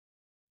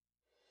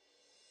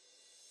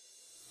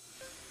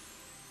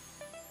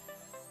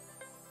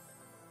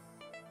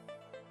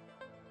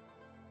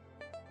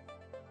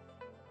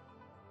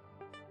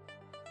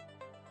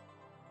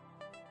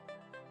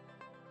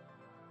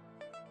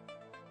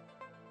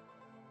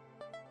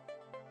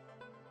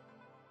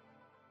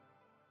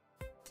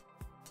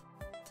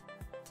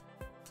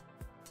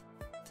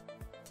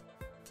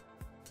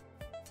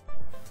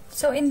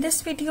So in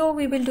this video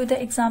we will do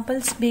the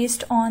examples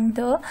based on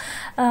the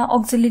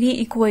auxiliary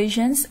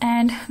equations,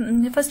 and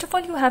first of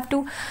all you have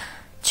to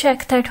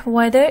check that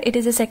whether it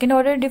is a second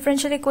order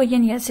differential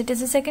equation. Yes, it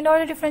is a second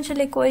order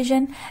differential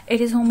equation. It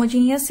is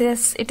homogeneous.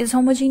 Yes, it is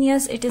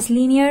homogeneous. It is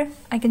linear.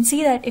 I can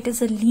see that it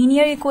is a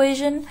linear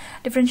equation,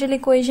 differential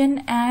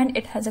equation, and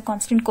it has a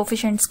constant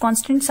coefficients.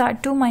 Constants are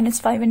 2,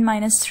 -5 and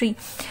 -3.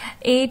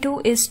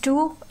 A2 is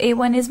 2,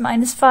 A1 is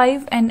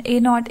 -5 and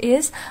A0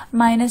 is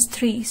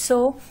 -3.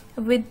 So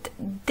with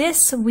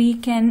this we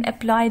can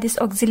apply this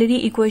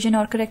auxiliary equation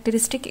or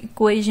characteristic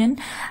equation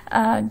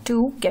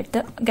to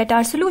get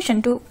our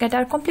solution, to get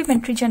our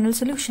complementary general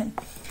solution.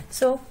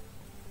 So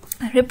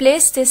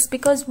replace this,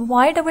 because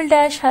y double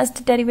dash has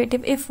the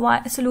derivative. If y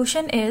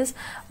solution is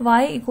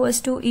y equals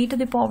to e to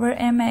the power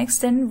mx,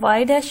 then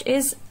y dash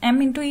is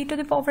m into e to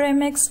the power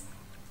mx,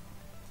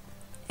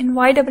 and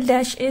y double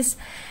dash is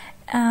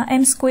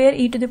m square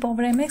e to the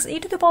power mx. E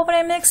to the power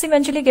mx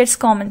eventually gets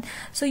common,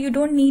 so you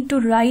don't need to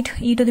write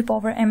e to the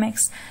power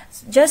mx.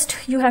 Just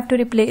you have to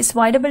replace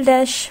y double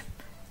dash,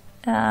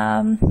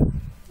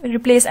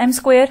 replace m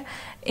square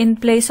in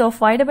place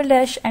of y double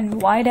dash,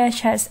 and y dash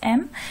has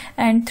m,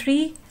 and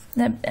 3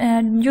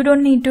 you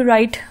don't need to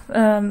write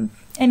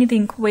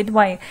anything with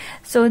y,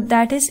 so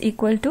that is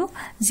equal to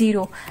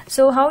 0.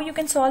 So how you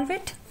can solve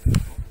it?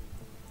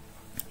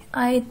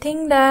 I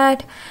think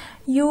that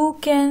you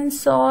can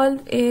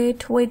solve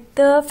it with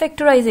the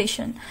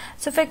factorization.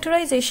 So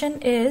factorization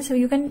is,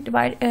 you can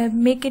divide,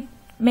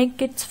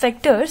 make its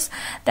factors,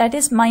 that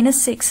is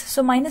 -6.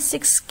 So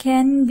 -6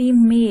 can be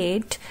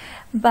made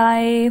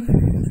by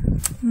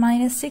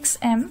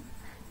 -6m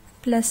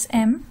plus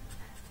m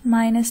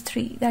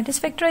 -3. That is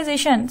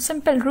factorization.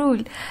 Simple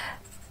rule.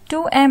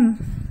 2m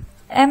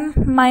m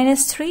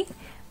 -3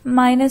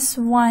 minus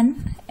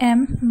 1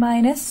 m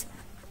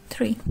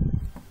 -3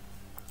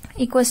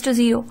 equals to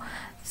 0.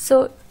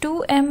 So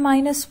 2m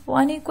minus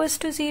 1 equals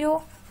to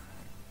 0,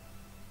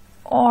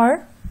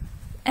 or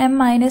m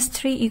minus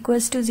 3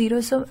 equals to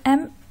 0. So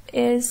m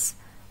is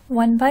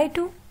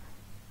 1/2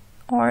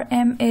 or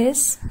m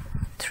is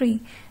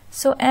 3.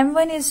 So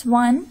m1 is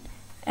 1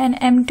 and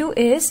m2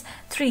 is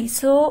 3.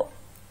 So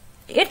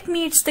it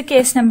meets the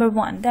case number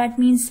 1. That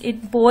means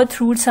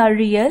both roots are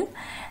real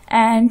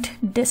and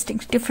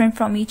different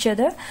from each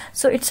other.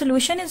 So its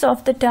solution is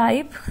of the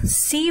type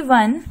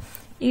c1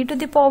 e to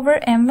the power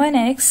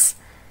m1x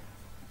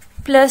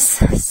plus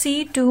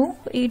c2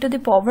 e to the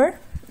power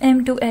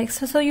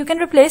m2x. So you can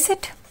replace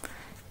it.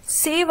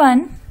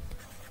 c1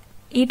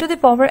 e to the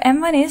power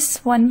m1 is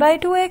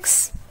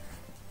 1/2x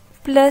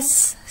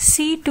plus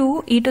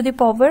c2 e to the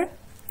power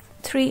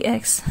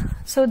 3x.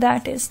 So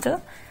that is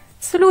the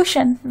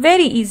solution.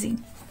 Very easy.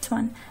 This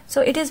one.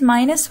 So it is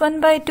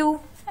 -1/2,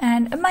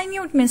 and a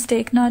minute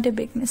mistake, not a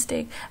big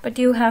mistake, but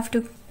you have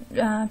to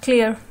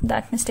clear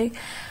that mistake,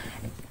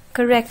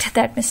 correct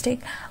that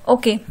mistake.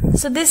 Okay,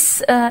 so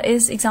this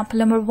is example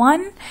number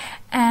 1,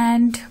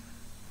 and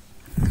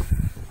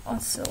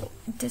also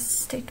this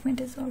statement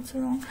is also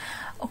wrong.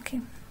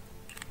 Okay,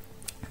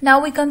 now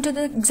we come to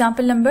the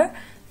example number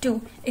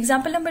 2.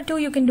 Example number 2,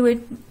 you can do it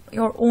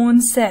your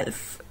own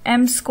self.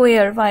 M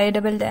square y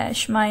double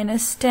dash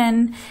minus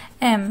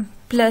 10m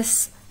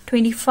plus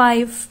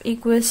 25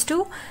 equals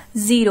to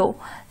 0.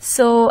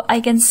 So I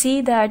can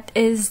see that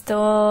is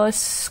the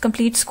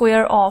complete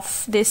square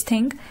of this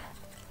thing,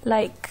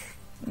 like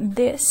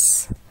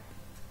this,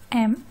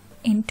 m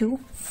into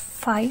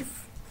 5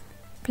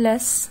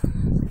 plus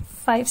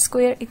 5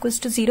 square equals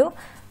to 0.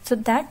 So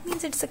that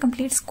means it's a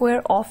complete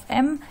square of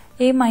m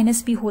a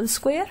minus b whole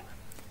square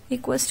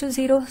equals to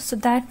 0. So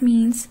that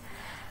means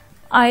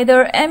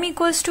either m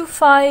equals to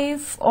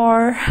 5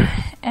 or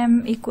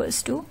m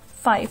equals to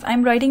 5.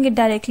 I'm writing it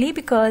directly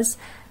because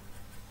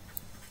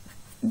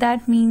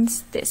that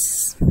means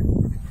this.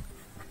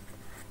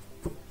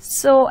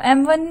 So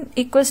m1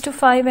 equals to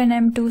 5 and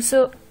m2,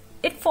 so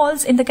it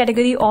falls in the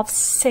category of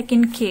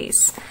second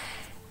case,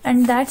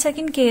 and that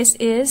second case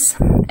is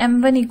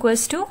m1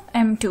 equals to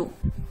m2,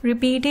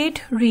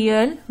 repeated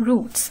real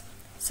roots.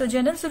 So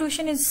general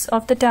solution is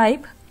of the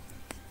type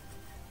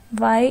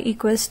y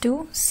equals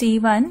to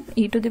c1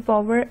 e to the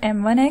power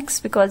m1x,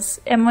 because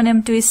m1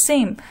 m2 is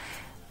same,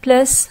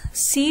 plus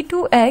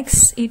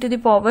c2x e to the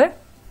power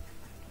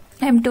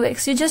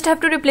m2x. You just have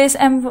to replace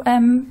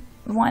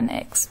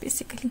m1x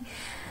basically.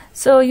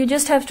 So you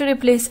just have to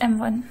replace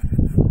m1,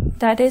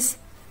 that is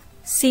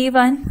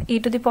c1 e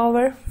to the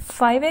power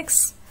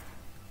 5x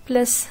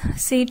plus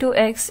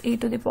c2x e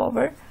to the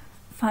power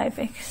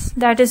 5x.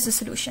 That is the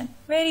solution.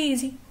 Very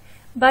easy.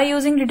 By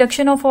using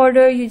reduction of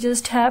order, you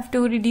just have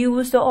to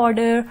reduce the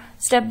order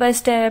step by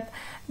step,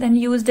 then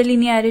use the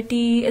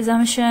linearity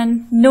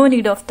assumption. No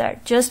need of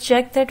that. Just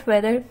check that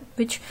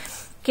which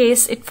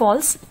case it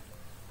falls,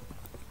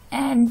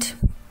 and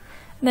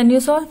then you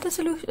solve the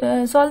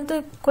solution, solve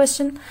the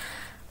question.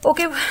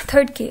 Okay,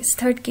 third case.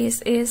 Third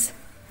case is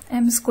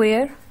m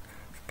square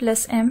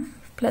plus m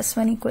plus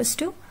 1 equals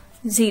to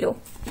 0.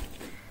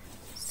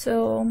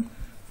 So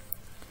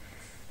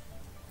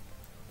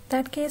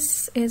that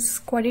case is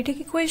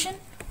quadratic equation,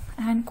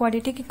 and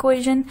quadratic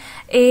equation.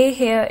 A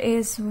here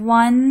is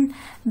 1,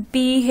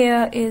 B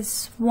here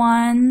is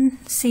 1,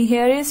 C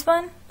here is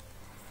 1.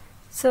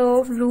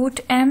 So root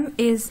m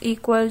is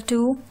equal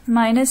to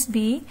minus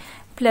b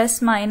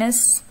plus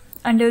minus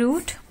under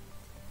root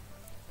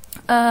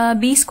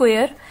b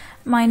square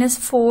minus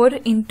 4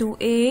 into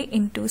a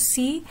into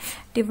c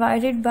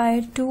divided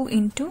by 2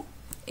 into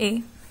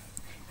a.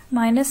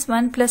 Minus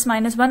 1 plus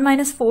minus 1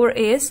 minus 4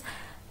 is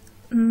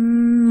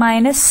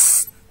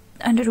minus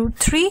under root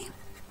 3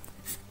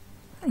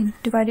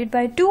 divided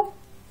by 2.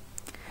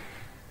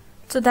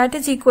 So that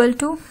is equal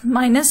to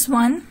minus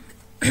 1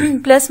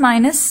 plus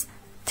minus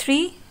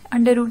 3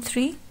 under root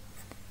 3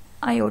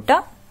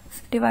 iota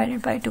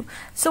divided by 2.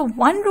 So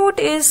one root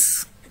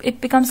is,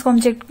 it becomes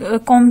conjugate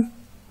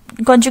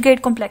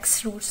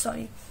complex root,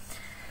 sorry.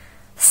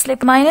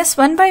 Slip minus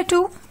 1 by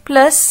 2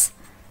 plus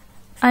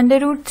under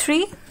root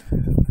 3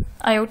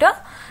 iota,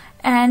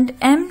 and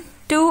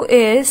m2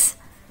 is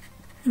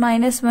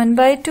minus 1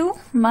 by 2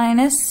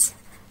 minus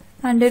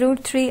under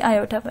root 3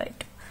 iota by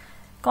 2.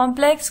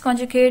 Complex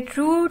conjugate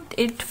root,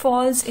 it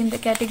falls in the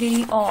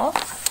category of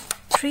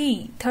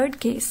third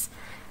case.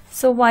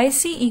 So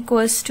yc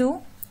equals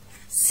to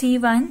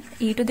c1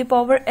 e to the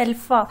power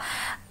alpha.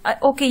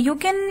 Okay, you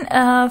can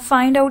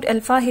find out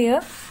alpha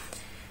here.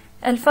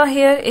 Alpha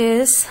here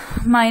is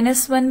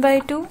minus 1 by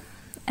 2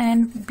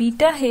 and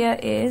beta here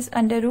is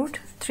under root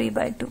 3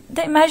 by 2.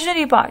 The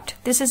imaginary part,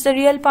 this is the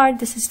real part,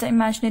 this is the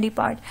imaginary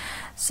part.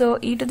 So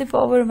e to the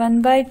power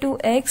 1 by 2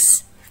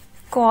 x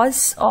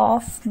cos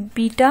of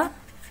beta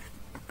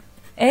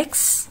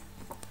x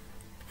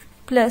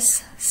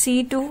plus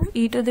c2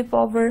 e to the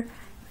power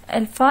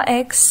alpha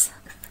x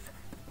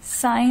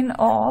sine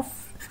of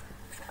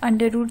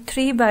under root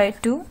 3 by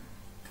 2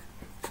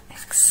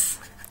 x.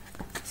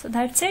 So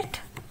that's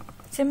it.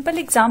 Simple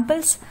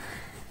examples.